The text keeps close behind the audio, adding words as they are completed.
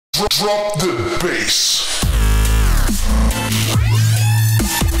Drop the bass.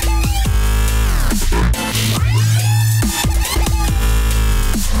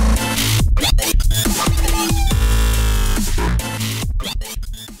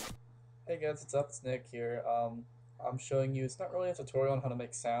 Hey guys, what's up? It's Nick here. I'm showing you. It's not really a tutorial on how to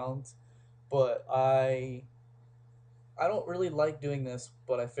make sounds, but I don't really like doing this,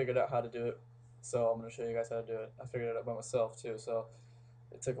 but I figured out how to do it, so I'm gonna show you guys how to do it. I figured it out by myself too, so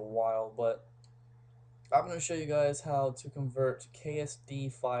it took a while, but I'm gonna show you guys how to convert KSD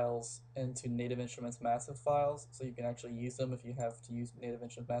files into Native Instruments Massive files, so you can actually use them if you have to use Native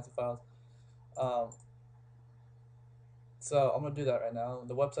Instruments Massive files. So I'm gonna do that right now.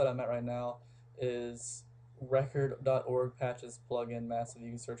 The website I'm at right now is record.org patches plugin massive. You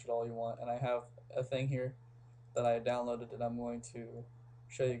can search it all you want, and I have a thing here that I downloaded, and I'm going to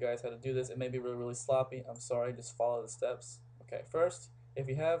show you guys how to do this. It may be really sloppy. I'm sorry. Just follow the steps. Okay. First, if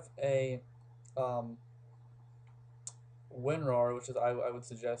you have a WinRAR, which is I would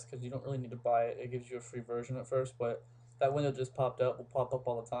suggest, because you don't really need to buy it. It gives you a free version at first, but that window just popped up will pop up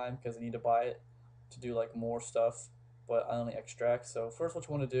all the time because you need to buy it to do like more stuff, but I only extract. So first, what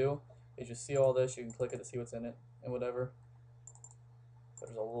you want to do is you see all this. You can click it to see what's in it and whatever. But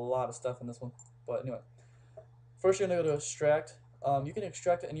there's a lot of stuff in this one. But anyway, first you're gonna go to extract. You can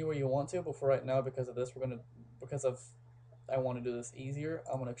extract it anywhere you want to, but for right now, because of this, I want to do this easier.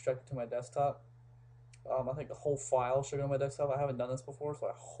 I'm gonna extract it to my desktop. I think the whole file should go to my desktop. I haven't done this before, so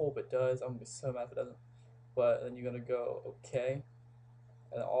I hope it does. I'm gonna be so mad if it doesn't. But then you're gonna go OK,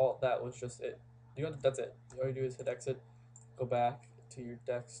 and all that was just it. That's it. All you do is hit exit, go back to your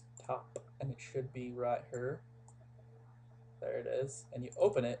desktop, and it should be right here. There it is, and you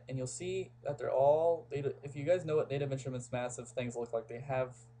open it, and you'll see that they're all. If you guys know what Native Instruments Massive things look like, they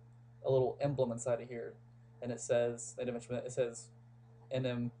have a little emblem inside of here, and it says Native Instrument. It says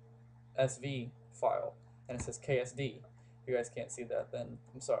NMSV file, and it says KSD. If you guys can't see that, then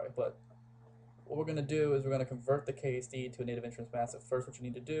I'm sorry, but what we're going to do is we're going to convert the KSD to a Native Instruments Massive. First, what you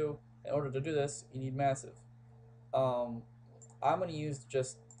need to do, in order to do this, you need Massive. I'm going to use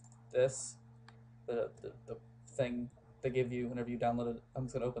just this, the thing they give you whenever you download it. I'm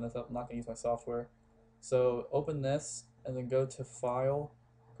just going to open this up. I'm not going to use my software. So open this, and then go to File,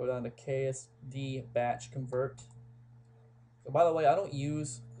 go down to KSD Batch Convert. So by the way, I don't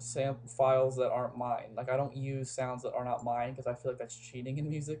use files that aren't mine. Like, I don't use sounds that are not mine because I feel like that's cheating in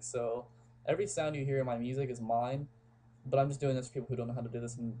music. So every sound you hear in my music is mine, but I'm just doing this for people who don't know how to do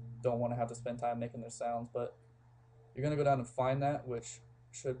this and don't want to have to spend time making their sounds. But you're going to go down and find that, which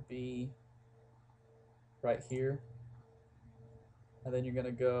should be right here. And then you're going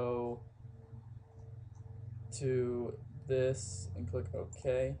to go to this and click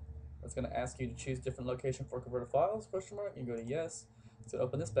OK. It's going to ask you to choose different location for converted files, question mark. You go to yes. So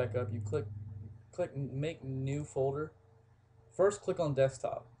open this back up. You click make new folder. First, click on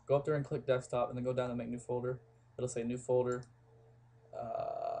desktop. Go up there and click desktop, and then go down and make new folder. It'll say new folder.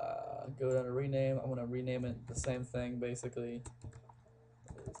 Go down to rename. I'm gonna rename it the same thing basically.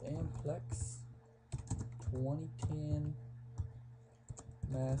 It's Amplex 2010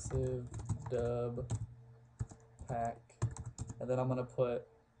 Massive Dub Pack, and then I'm gonna put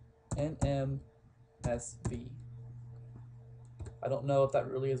NMSV. I don't know if that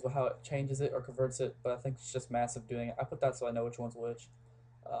really is how it changes it or converts it, but I think it's just Massive doing it. I put that so I know which one's which.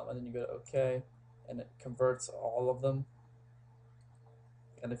 And then you go to OK, and it converts all of them.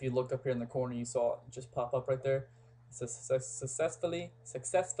 And if you looked up here in the corner, you saw it just pop up right there. It says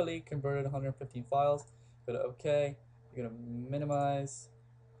successfully converted 115 files. Go to OK. You're gonna minimize.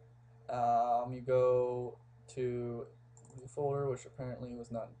 You go to new folder, which apparently was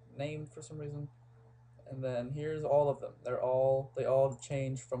not named for some reason. And then here's all of them. They all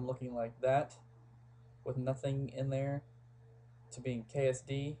change from looking like that with nothing in there to being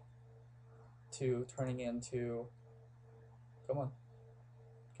KSD to turning into come on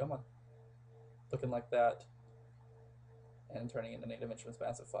looking like that and turning into Native Instruments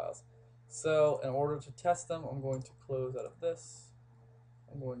Massive files. So in order to test them, I'm going to close out of this.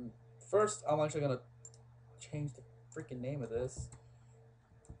 I'm actually going to change the freaking name of this.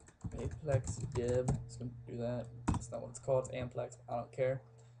 Amplex Dib. It's going to do that. It's not what it's called. It's Amplex. I don't care.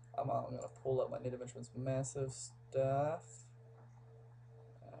 I'm going to pull up my Native Instruments Massive stuff.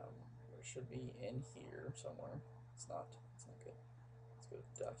 It should be in here somewhere. It's not. It's not good. Let's go to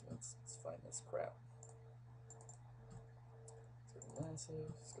Documents. Let's find this crap. Let's go to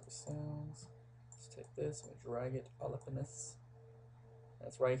Massive. Let's go to Sounds. Let's take this and drag it all up in this.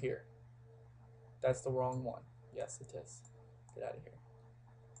 That's right here. That's the wrong one. Yes, it is. Get out of here.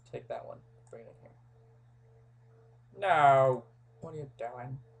 Take that one. Bring it in here. No! What are you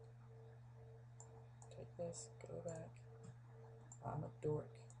doing? this. Go back. I'm a dork.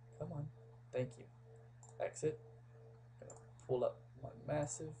 Come on. Thank you. Exit. Gonna pull up my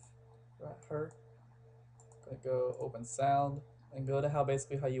massive right here. Gonna go open sound and go to how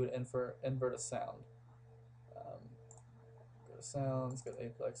you would invert a sound. Go to sounds, go to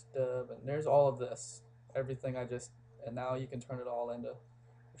Apex dub, and there's all of this. Everything and now you can turn it all into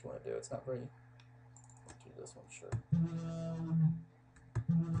what you want to do. It's not very, do this one, sure.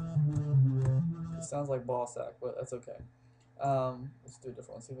 It sounds like ball sack, but that's okay. Let's do a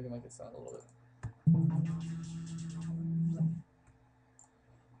different one, see if we can make it sound a little bit.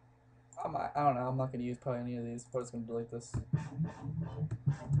 I don't know, I'm not going to use probably any of these. I'm just going to delete this.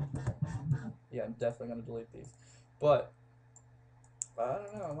 Yeah, I'm definitely going to delete these. But, I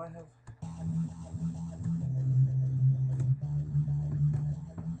don't know, I might have...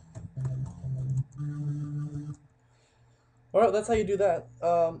 Alright, that's how you do that.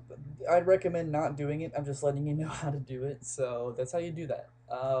 I'd recommend not doing it. I'm just letting you know how to do it. So, that's how you do that.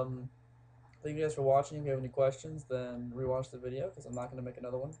 Thank you guys for watching. If you have any questions, then rewatch the video, because I'm not going to make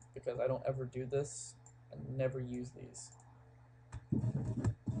another one, because I don't ever do this and never use these.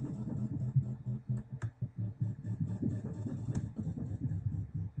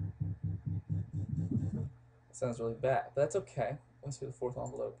 It sounds really bad, but that's okay. Let's do the fourth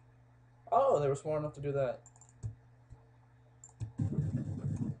envelope. Oh, they were smart enough to do that.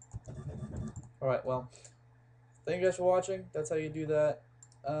 Alright, well, thank you guys for watching. That's how you do that.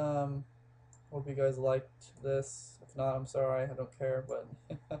 Hope you guys liked this. If not, I'm sorry. I don't care, but...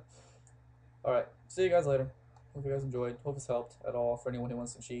 Alright, see you guys later. Hope you guys enjoyed. Hope it's helped at all for anyone who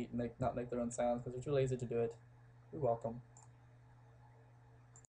wants to cheat and not make their own sounds because they're too lazy to do it. You're welcome.